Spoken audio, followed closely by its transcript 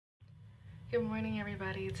Good morning,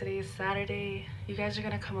 everybody. Today is Saturday. You guys are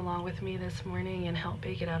gonna come along with me this morning and help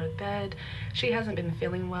Bae get out of bed. She hasn't been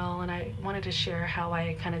feeling well, and I wanted to share how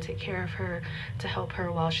I kind of take care of her to help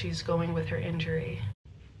her while she's going with her injury.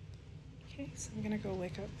 Okay, so I'm gonna go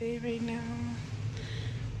wake up Bae right now.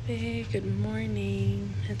 Bae, good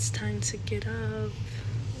morning. It's time to get up.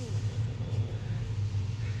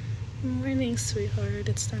 Good morning, sweetheart.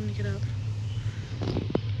 It's time to get up.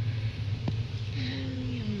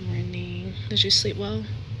 Did you sleep well?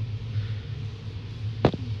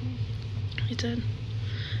 You did?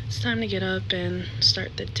 It's time to get up and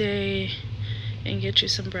start the day and get you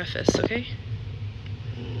some breakfast, okay?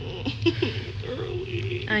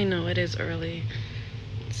 Early. I know, it is early.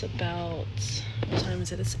 It's about, what time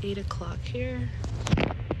is it? It's 8 o'clock here.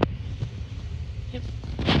 Yep.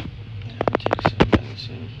 Take some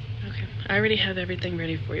medicine. Okay. I already have everything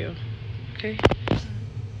ready for you, okay?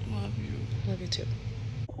 Love you. Love you too.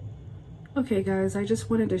 Okay guys, I just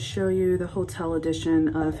wanted to show you the hotel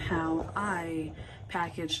edition of how I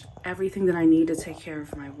packaged everything that I need to take care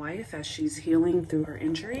of my wife as she's healing through her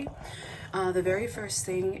injury. The very first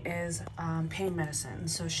thing is pain medicine.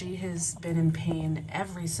 So she has been in pain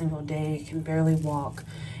every single day, can barely walk,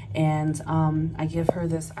 and I give her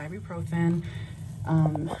this ibuprofen,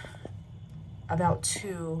 about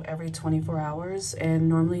 2 every 24 hours, and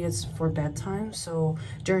normally it's for bedtime, so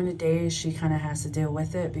during the day she kind of has to deal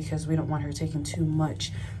with it because we don't want her taking too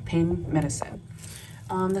much pain medicine.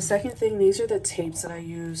 The second thing, these are the tapes that I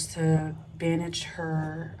use to bandage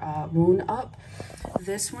her wound up.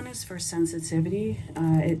 This one is for sensitivity.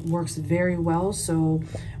 It works very well, so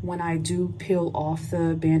when I do peel off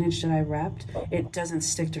the bandage that I wrapped, it doesn't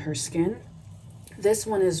stick to her skin. This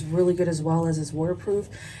one is really good as well, as it's waterproof.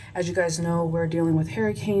 As you guys know, we're dealing with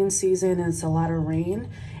hurricane season and it's a lot of rain.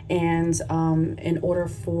 And in order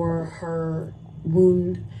for her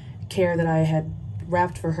wound care that I had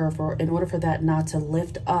wrapped for her, in order for that not to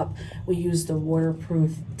lift up, we use the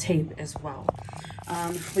waterproof tape as well.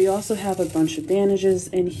 We also have a bunch of bandages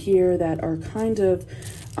in here that are kind of,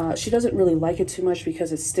 she doesn't really like it too much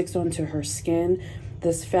because it sticks onto her skin.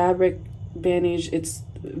 This fabric bandage, it's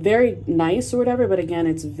very nice or whatever, but again,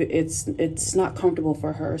 it's not comfortable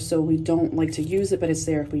for her, so we don't like to use it, but it's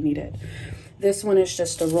there if we need it. This one is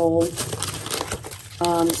just a roll.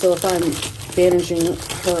 So if I'm bandaging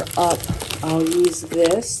her up, I'll use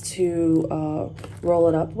this to roll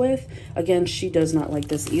it up with. Again, she does not like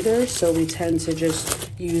this either, so we tend to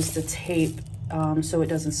just use the tape so it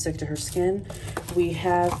doesn't stick to her skin. We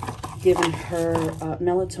have given her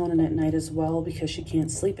melatonin at night as well because she can't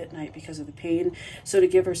sleep at night because of the pain. So to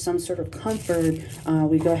give her some sort of comfort,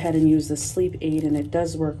 we go ahead and use the sleep aid, and it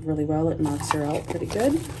does work really well. It knocks her out pretty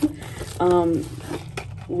good.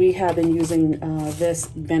 We have been using this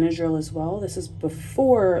Benadryl as well. This is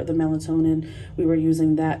before the melatonin. We were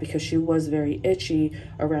using that because she was very itchy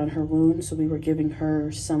around her wound, so we were giving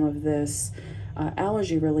her some of this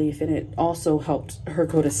allergy relief, and it also helped her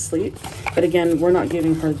go to sleep. But again, we're not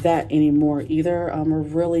giving her that anymore either. We're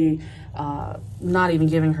really not even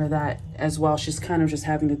giving her that as well. She's kind of just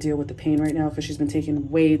having to deal with the pain right now because she's been taking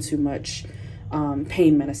way too much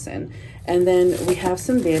pain medicine. And then we have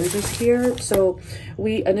some bandages here. So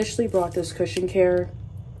we initially brought this cushion care,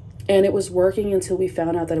 and it was working until we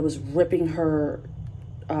found out that it was ripping her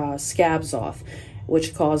scabs off,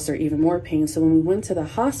 which caused her even more pain. So when we went to the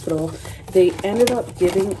hospital, they ended up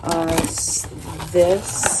giving us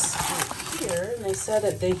this here, and they said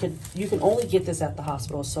that you can only get this at the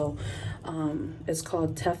hospital. So it's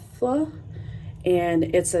called Tefla, and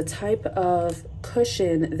it's a type of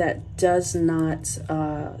cushion that does not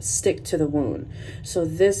stick to the wound. So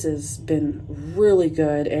this has been really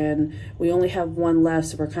good, and we only have one left,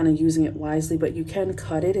 so we're kind of using it wisely, but you can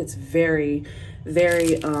cut it. It's very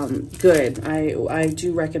good. I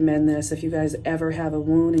do recommend this if you guys ever have a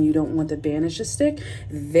wound and you don't want the bandage to stick.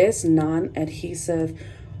 This non-adhesive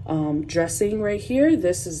dressing right here,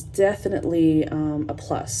 this is definitely a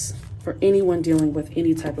plus for anyone dealing with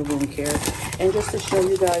any type of wound care. And just to show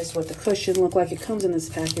you guys what the cushion look like, it comes in this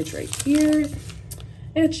package right here.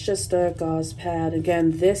 It's just a gauze pad.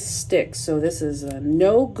 Again, this sticks, so this is a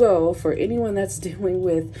no-go for anyone that's dealing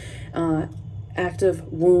with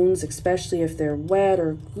active wounds, especially if they're wet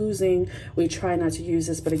or oozing. We try not to use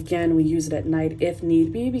this, but again, we use it at night if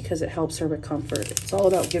need be because it helps her with comfort. It's all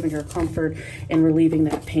about giving her comfort and relieving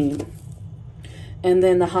that pain. And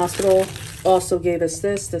then the hospital also gave us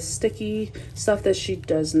the sticky stuff that she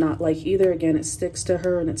does not like either. Again, it sticks to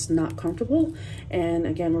her and it's not comfortable. And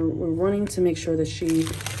again, we're running to make sure that she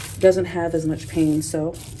doesn't have as much pain.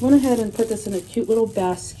 So went ahead and put this in a cute little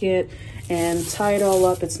basket and tie it all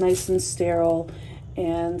up. It's nice and sterile.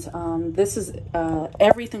 And this is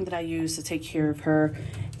everything that I use to take care of her,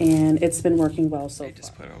 and it's been working well so far. I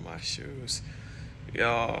just put on my shoes.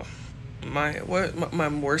 Y'all, my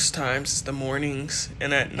worst times is the mornings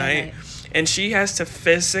and at night. And she has to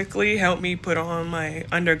physically help me put on my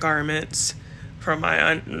undergarments for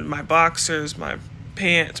my boxers, my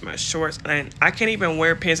pants, my shorts. And I can't even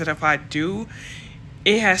wear pants that if I do,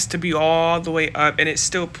 it has to be all the way up and it's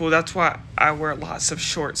still pulled. That's why I wear lots of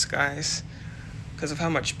shorts, guys, because of how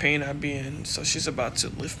much pain I be in. So she's about to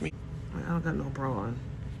lift me. I don't got no bra on.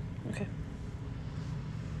 Okay.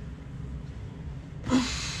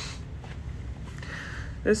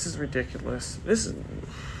 This is ridiculous. This is...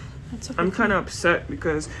 That's okay. I'm kind of upset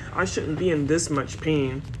because I shouldn't be in this much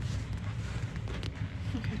pain.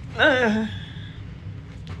 Okay.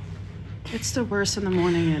 It's the worst in the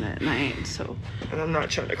morning and at night, so. And I'm not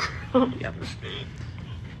trying to cry. Yep.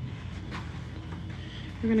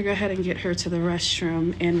 We're gonna go ahead and get her to the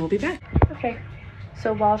restroom and we'll be back. Okay,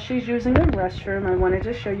 so while she's using the restroom, I wanted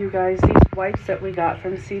to show you guys these wipes that we got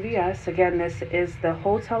from CVS. Again, this is the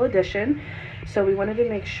hotel edition. So we wanted to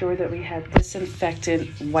make sure that we had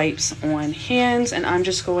disinfectant wipes on hands, and I'm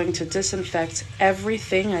just going to disinfect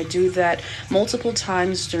everything. I do that multiple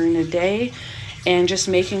times during the day, and just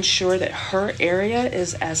making sure that her area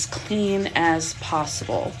is as clean as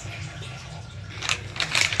possible.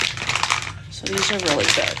 So these are really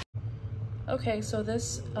good. Okay, so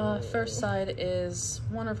this first side is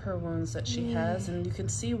one of her wounds that she has, and you can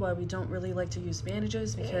see why we don't really like to use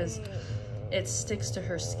bandages, because it sticks to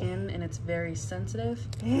her skin and it's very sensitive.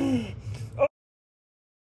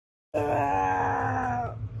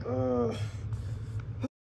 Oh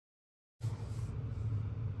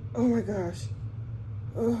my gosh.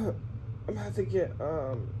 I'm gonna have to get,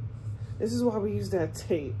 this is why we use that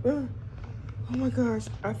tape. Oh my gosh.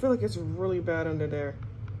 I feel like it's really bad under there.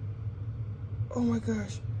 Oh my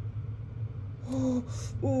gosh. Oh,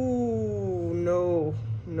 ooh, no.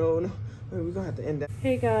 We're gonna have to end that.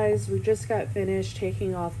 Hey guys, we just got finished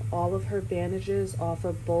taking off all of her bandages off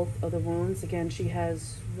of both of the wounds. Again, she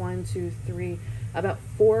has 1, 2, 3, about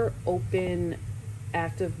 4 open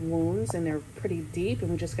active wounds, and they're pretty deep, and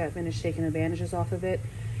we just got finished taking the bandages off of it.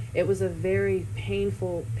 It was a very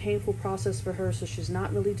painful process for her, so she's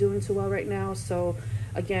not really doing too well right now. So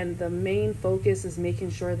again, the main focus is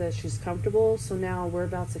making sure that she's comfortable. So now we're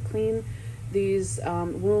about to clean these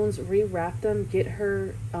wounds, rewrap them, get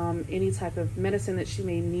her any type of medicine that she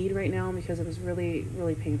may need right now, because it was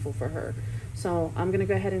really painful for her. So I'm gonna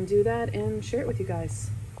go ahead and do that and share it with you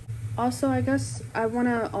guys. Also, I guess I want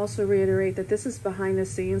to also reiterate that this is behind the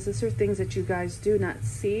scenes. These are things that you guys do not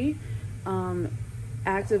see.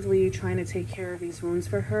 Actively trying to take care of these wounds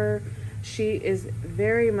for her. She is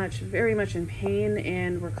very much in pain,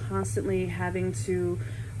 and we're constantly having to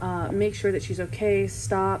make sure that she's okay,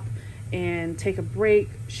 stop and take a break.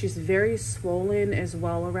 She's very swollen as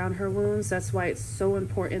well around her wounds. That's why it's so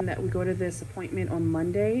important that we go to this appointment on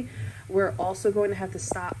Monday. We're also going to have to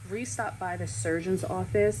restop by the surgeon's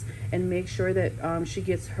office and make sure that she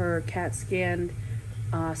gets her CAT scan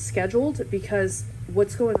scheduled, because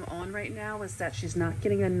what's going on right now is that she's not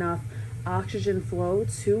getting enough oxygen flow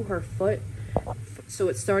to her foot. So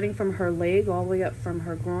it's starting from her leg all the way up from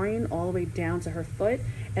her groin all the way down to her foot,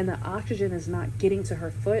 and the oxygen is not getting to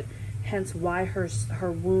her foot, hence why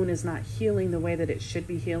her wound is not healing the way that it should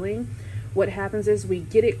be healing. What happens is we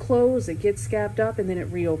get it closed, it gets scabbed up, and then it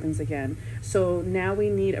reopens again. So now we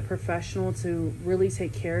need a professional to really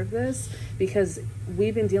take care of this, because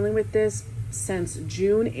we've been dealing with this since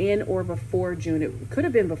June or before June. It could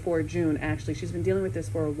have been before June, actually. She's been dealing with this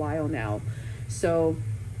for a while now. So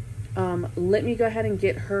let me go ahead and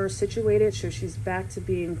get her situated so she's back to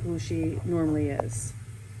being who she normally is.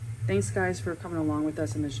 Thanks guys for coming along with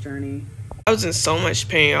us in this journey. I was in so much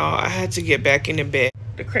pain, y'all. I had to get back into bed.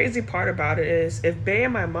 The crazy part about it is, if Bae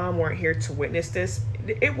and my mom weren't here to witness this,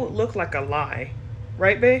 it would look like a lie.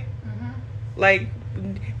 Right, Bae? Like,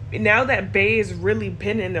 now that Bae has really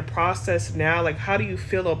been in the process now, like, how do you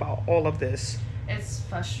feel about all of this? It's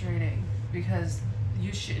frustrating, because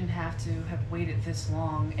you shouldn't have to have waited this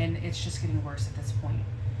long, and it's just getting worse at this point.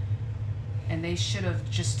 And they should have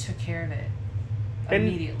just took care of it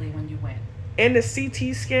immediately when you went. And the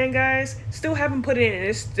CT scan, guys, still haven't put it in.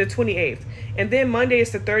 It's the 28th. And then Monday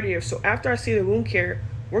is the 30th. So after I see the wound care,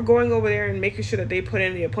 we're going over there and making sure that they put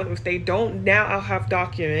in the appointment. If they don't, now I'll have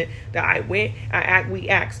document that I went, we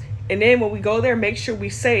asked. And then when we go there, make sure we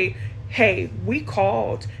say, hey, we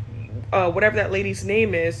called whatever that lady's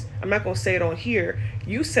name is. I'm not going to say it on here.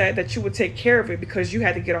 You said that you would take care of it because you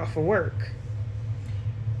had to get off of work.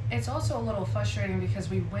 It's also a little frustrating because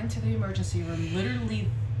we went to the emergency room literally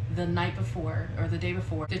the night before or the day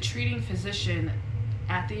before, the treating physician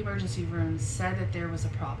at the emergency room said that there was a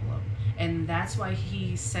problem, and that's why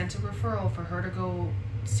he sent a referral for her to go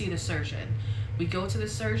see the surgeon. We go to the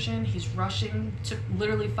surgeon, he's rushing, took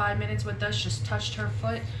literally 5 minutes with us, just touched her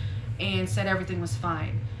foot and said everything was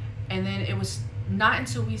fine. And then it was not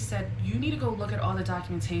until we said, you need to go look at all the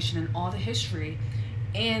documentation and all the history,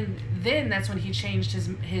 and then that's when he changed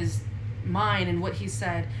his mind and what he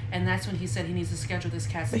said, and that's when he said he needs to schedule this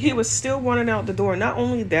CAT scan. But he was still running out the door. Not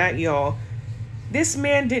only that, y'all, this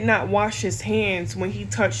man did not wash his hands when he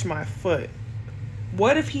touched my foot.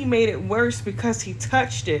 What if he made it worse because he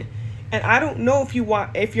touched it? And I don't know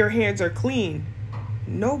if your hands are clean.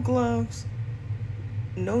 No gloves,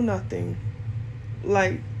 no nothing.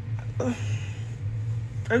 Like,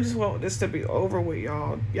 I just want this to be over with,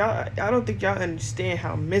 y'all. I don't think y'all understand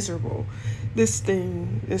how miserable this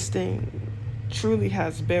thing truly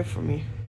has been for me.